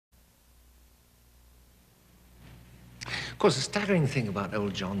course, the staggering thing about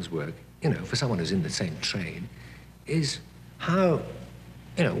old John's work, you know, for someone who's in the same trade, is how,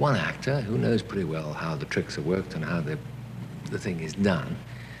 you know, one actor who knows pretty well how the tricks are worked and how the thing is done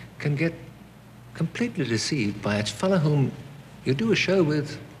can get completely deceived by a fellow whom you do a show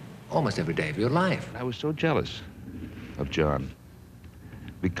with almost every day of your life. I was so jealous of John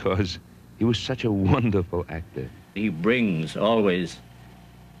because he was such a wonderful actor. He brings always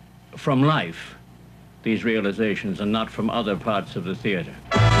from life these realizations and not from other parts of the theater.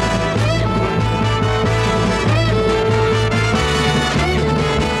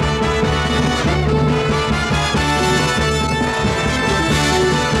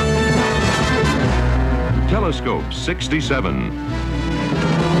 Telescope 67.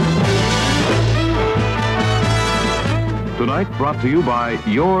 Tonight brought to you by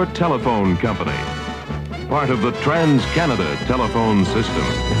your telephone company, part of the Trans-Canada telephone system.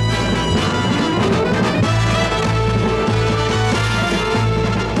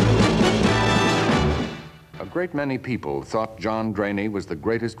 A great many people thought John Drainie was the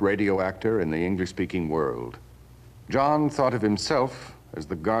greatest radio actor in the English-speaking world. John thought of himself as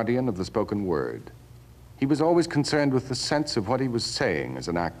the guardian of the spoken word. He was always concerned with the sense of what he was saying as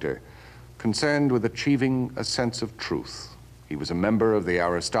an actor, concerned with achieving a sense of truth. He was a member of the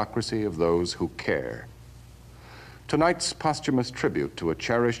aristocracy of those who care. Tonight's posthumous tribute to a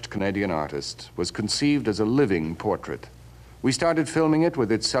cherished Canadian artist was conceived as a living portrait. We started filming it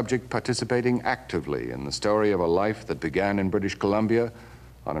with its subject participating actively in the story of a life that began in British Columbia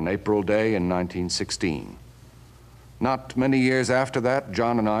on an April day in 1916. Not many years after that,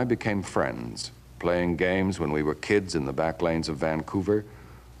 John and I became friends, playing games when we were kids in the back lanes of Vancouver,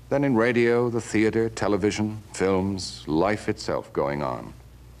 then in radio, the theater, television, films, life itself going on.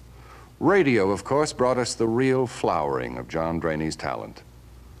 Radio, of course, brought us the real flowering of John Drainie's talent.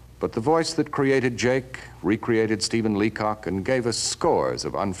 But the voice that created Jake, recreated Stephen Leacock, and gave us scores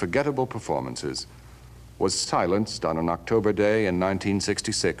of unforgettable performances was silenced on an October day in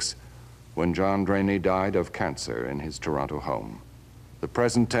 1966 when John Drainie died of cancer in his Toronto home. The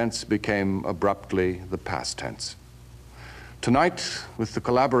present tense became abruptly the past tense. Tonight, with the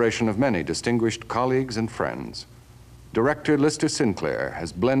collaboration of many distinguished colleagues and friends, director Lister Sinclair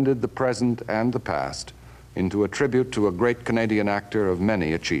has blended the present and the past into a tribute to a great Canadian actor of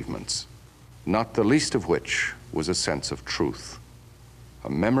many achievements, not the least of which was a sense of truth. A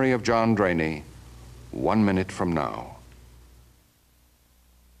memory of John Drainie, 1 minute from now.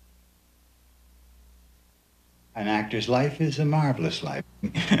 An actor's life is a marvelous life.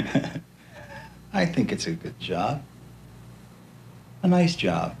 I think it's a good job. A nice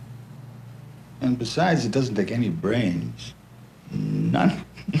job. And besides, it doesn't take any brains. None.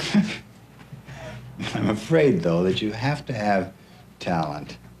 I'm afraid, though, that you have to have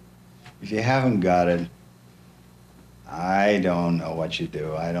talent. If you haven't got it, I don't know what you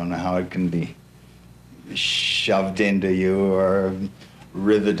do. I don't know how it can be shoved into you or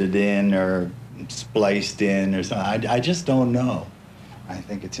riveted in or spliced in or something. I just don't know. I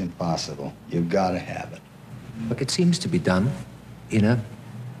think it's impossible. You've got to have it. Look, it seems to be done in a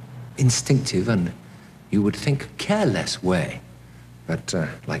instinctive and, you would think, careless way. But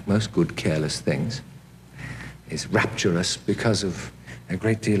like most good careless things, is rapturous because of a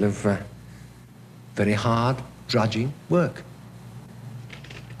great deal of very hard, drudging work.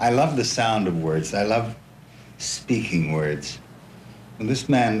 I love the sound of words. I love speaking words. And this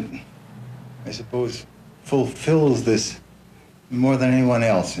man, I suppose, fulfills this more than anyone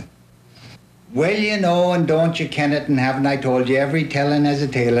else. Well, you know, and don't you ken it, and haven't I told you, every telling has a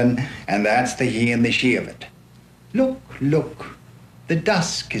tailing, and that's the he and the she of it. Look, look, the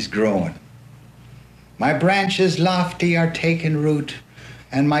dusk is growing. My branches lofty are taking root,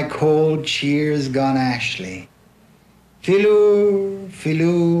 and my cold cheer's gone ashly. Philoo,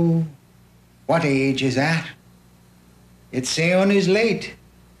 Philoo, what age is that? It's saying is late.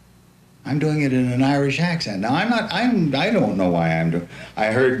 I'm doing it in an Irish accent. Now, I don't know why I'm doing it. I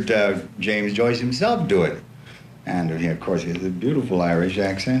heard James Joyce himself do it. And of course, he has a beautiful Irish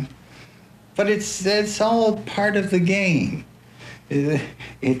accent. But it's all part of the game.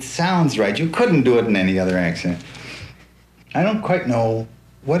 It sounds right. You couldn't do it in any other accent. I don't quite know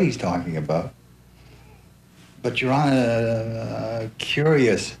what he's talking about. But you're on a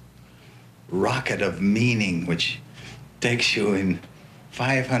curious rocket of meaning which takes you in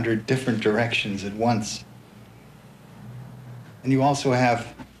 500 different directions at once. And you also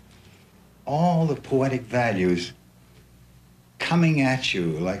have all the poetic values coming at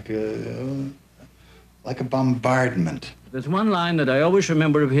you like a bombardment. There's one line that I always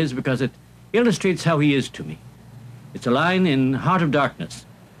remember of his because it illustrates how he is to me. It's a line in Heart of Darkness,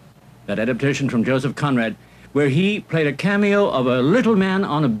 that adaptation from Joseph Conrad. where he played a cameo of a little man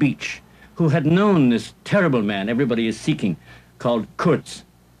on a beach who had known this terrible man everybody is seeking, called Kurtz.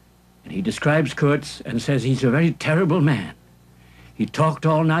 And he describes Kurtz and says he's a very terrible man. He talked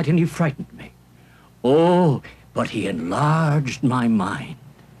all night and he frightened me. Oh, but he enlarged my mind.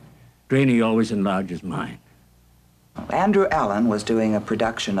 Drainie always enlarges mine. Andrew Allen was doing a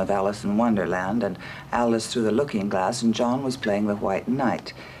production of Alice in Wonderland and Alice Through the Looking Glass, and John was playing the White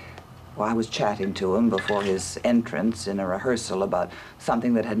Knight. Well, I was chatting to him before his entrance in a rehearsal about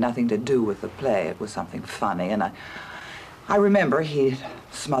something that had nothing to do with the play. It was something funny, and I remember he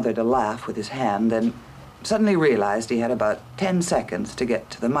smothered a laugh with his hand, then suddenly realized he had about 10 seconds to get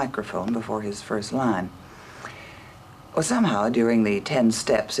to the microphone before his first line. Well, somehow, during the 10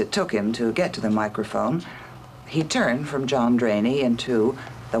 steps it took him to get to the microphone, he turned from John Drainie into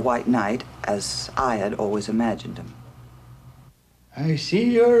the White Knight as I had always imagined him. I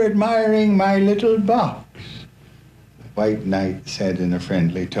see you're admiring my little box, the White Knight said in a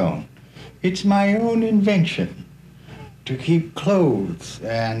friendly tone. It's my own invention to keep clothes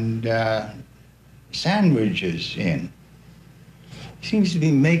and sandwiches in. He seems to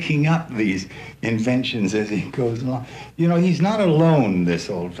be making up these inventions as he goes along. You know, he's not alone, this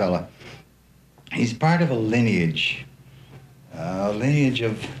old fella. He's part of a lineage of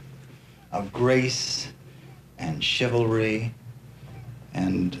grace and chivalry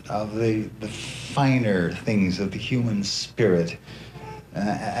and of the finer things of the human spirit.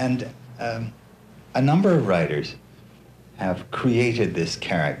 And a number of writers have created this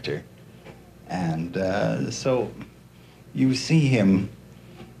character. And so you see him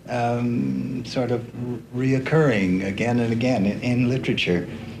sort of reoccurring again and again in literature.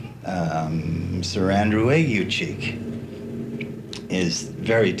 Sir Andrew Aguecheek is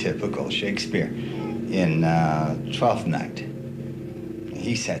very typical Shakespeare in Twelfth Night.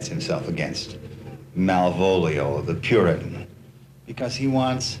 He sets himself against Malvolio, the Puritan, because he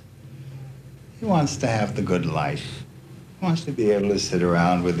wants to have the good life. He wants to be able to sit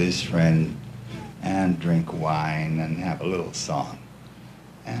around with his friend and drink wine and have a little song.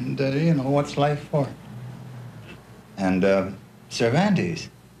 And, you know, what's life for? And Cervantes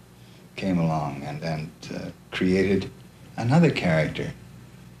came along and created another character,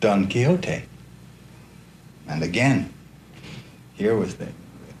 Don Quixote. And again, here was the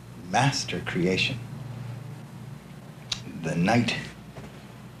master creation. The knight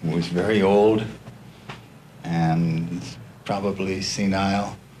who was very old and probably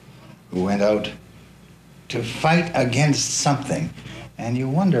senile, who went out to fight against something. And you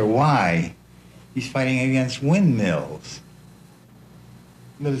wonder why he's fighting against windmills.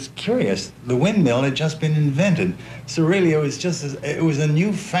 But it's curious, the windmill had just been invented. So really it was a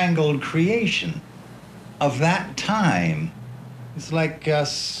newfangled creation of that time. It's like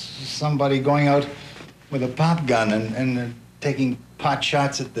somebody going out with a pop gun and taking pot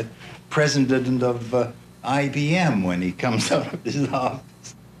shots at the president of IBM when he comes out of his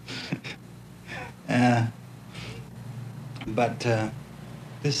office. But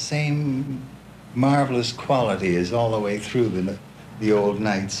this same marvelous quality is all the way through the old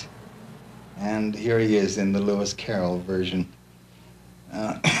knights. And here he is in the Lewis Carroll version.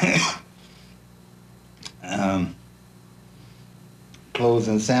 Clothes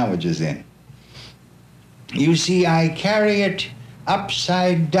and sandwiches in. You see, I carry it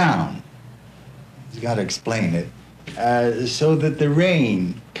upside down. He's got to explain it. So that the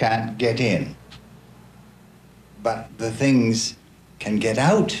rain can't get in. But the things can get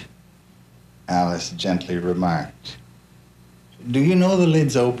out, Alice gently remarked. Do you know the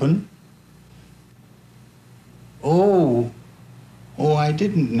lid's open? Oh, I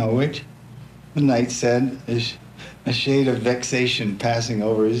didn't know it, the knight said, a shade of vexation passing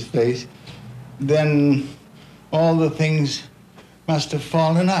over his face. Then all the things must have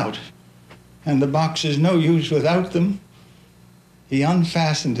fallen out, and the box is no use without them. He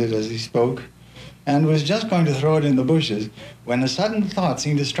unfastened it as he spoke, and was just going to throw it in the bushes when a sudden thought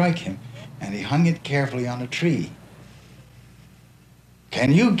seemed to strike him, and he hung it carefully on a tree.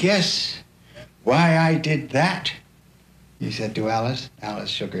 Can you guess why I did that? He said to Alice. Alice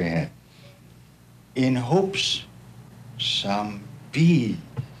shook her head. In hopes some bees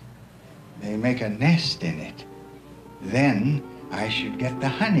may make a nest in it. Then I should get the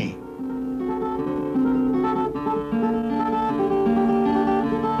honey.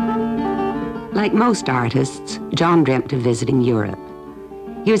 Like most artists, John dreamt of visiting Europe.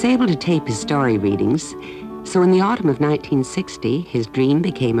 He was able to tape his story readings, so in the autumn of 1960, his dream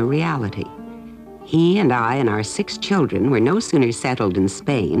became a reality. He and I and our 6 children were no sooner settled in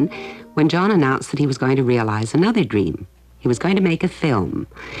Spain when John announced that he was going to realize another dream, He was going to make a film.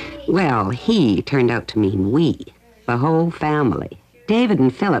 Well, he turned out to mean we, the whole family. David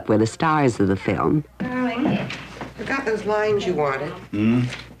and Philip were the stars of the film. Darling, forgot those lines you wanted. Hmm?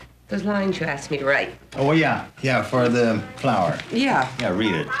 Those lines you asked me to write. Oh, yeah. Yeah, for the flower. Yeah. Yeah,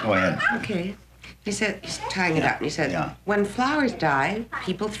 read it. Go ahead. Okay. He said, he's tying it up, and he said, Yeah. when flowers die,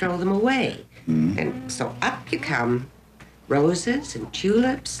 people throw them away. And so up you come, roses and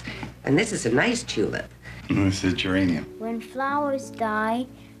tulips, and this is a nice tulip. This is geranium. When flowers die,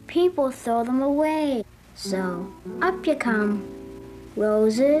 people throw them away. So up you come,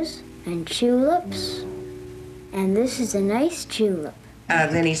 roses and tulips, and this is a nice tulip.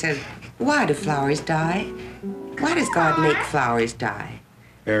 Then he said, why do flowers die? Why does God make flowers die?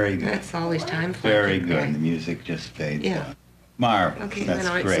 Very good. That's always time for Very it. good. Right. The music just fades Yeah. out. Marvelous. Okay, That's then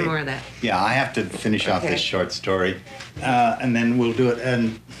I'll write great. some more of that. Yeah, I have to finish off Okay. this short story, and then we'll do it.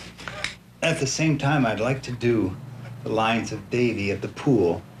 And at the same time, I'd like to do the lines of Davy at the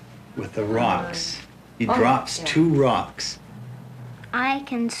pool with the rocks. He drops yeah. 2 rocks. I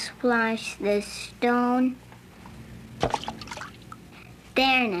can splash this stone.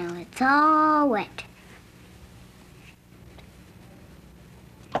 There now, it's all wet.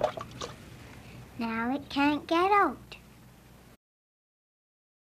 Now it can't get out.